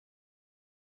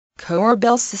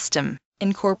Corebell System,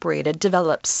 Incorporated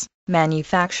develops,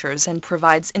 manufactures and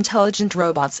provides intelligent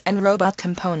robots and robot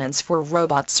components for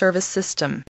robot service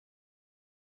system.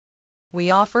 We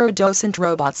offer a docent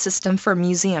robot system for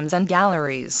museums and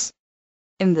galleries.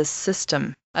 In this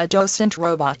system, a docent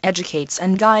robot educates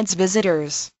and guides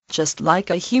visitors, just like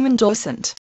a human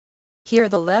docent. Here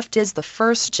the left is the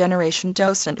first generation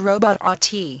docent robot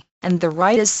RT, and the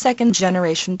right is second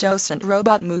generation docent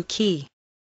robot Mookie.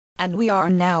 And we are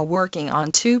now working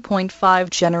on 2.5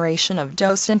 generation of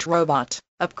docent robot,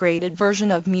 upgraded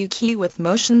version of Mookie with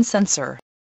motion sensor.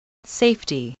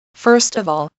 Safety, first of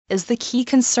all, is the key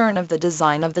concern of the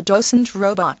design of the docent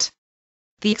robot.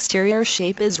 The exterior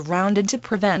shape is rounded to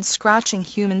prevent scratching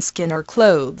human skin or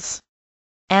clothes.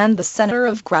 And the center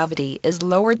of gravity is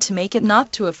lowered to make it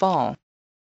not to a fall.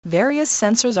 Various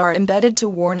sensors are embedded to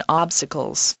warn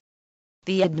obstacles.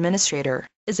 The administrator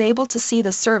is able to see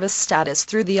the service status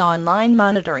through the online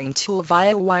monitoring tool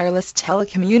via wireless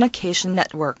telecommunication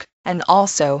network, and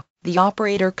also, the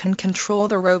operator can control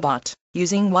the robot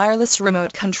using wireless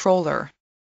remote controller.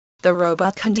 The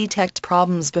robot can detect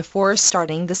problems before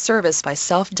starting the service by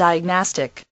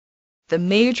self-diagnostic. The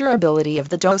major ability of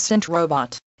the docent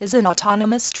robot is an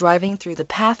autonomous driving through the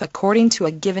path according to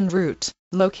a given route,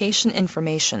 location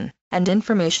information, and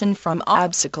information from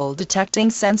obstacle detecting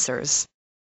sensors.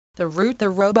 The route the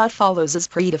robot follows is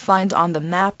predefined on the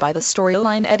map by the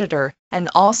storyline editor, and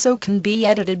also can be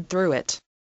edited through it.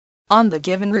 On the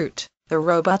given route, the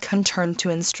robot can turn to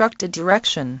instructed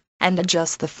direction, and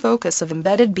adjust the focus of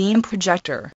embedded beam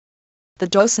projector. The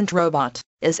docent robot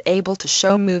is able to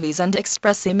show movies and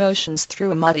express emotions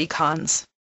through emoticons.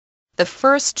 The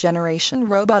first generation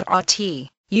robot RT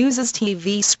uses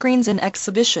TV screens in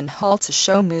exhibition hall to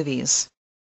show movies.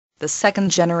 The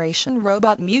second generation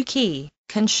robot Mookie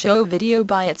can show video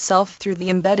by itself through the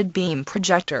embedded beam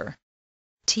projector.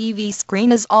 TV screen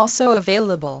is also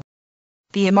available.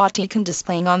 The emoticon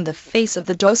displaying on the face of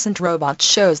the docent robot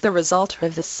shows the result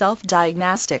of the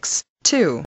self-diagnostics,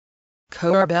 too.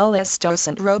 Corebell's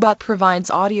docent robot provides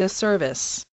audio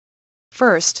service.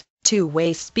 First,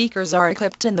 two-way speakers are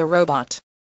equipped in the robot.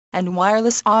 And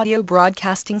wireless audio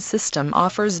broadcasting system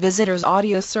offers visitors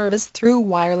audio service through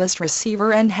wireless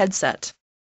receiver and headset.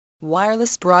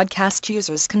 Wireless broadcast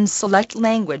users can select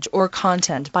language or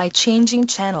content by changing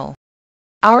channel.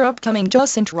 Our upcoming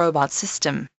docent robot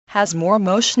system has more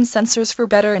motion sensors for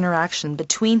better interaction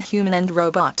between human and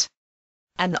robot.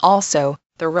 And also,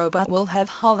 the robot will have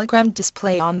hologram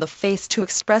display on the face to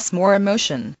express more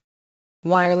emotion.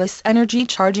 Wireless energy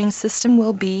charging system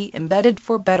will be embedded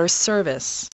for better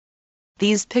service.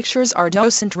 These pictures are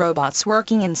docent robots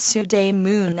working in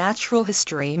Sudaemun Natural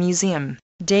History Museum,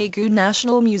 Daegu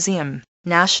National Museum,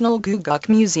 National Guguk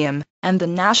Museum, and the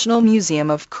National Museum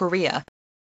of Korea.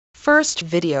 First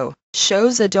video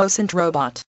shows a docent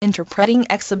robot interpreting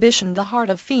exhibition The Heart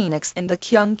of Phoenix in the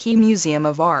Gyeonggi Museum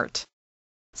of Art.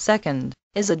 Second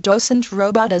is a docent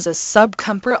robot as a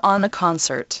subcomper on a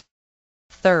concert.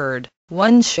 Third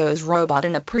one shows robot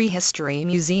in a prehistory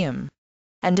museum.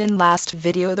 And in last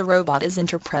video the robot is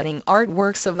interpreting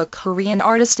artworks of a Korean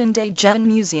artist in Daejeon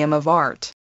Museum of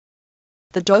Art.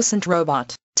 The docent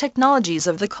robot technologies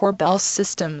of the Corebell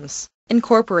Systems,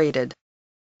 Incorporated,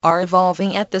 are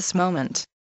evolving at this moment.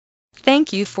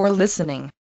 Thank you for listening.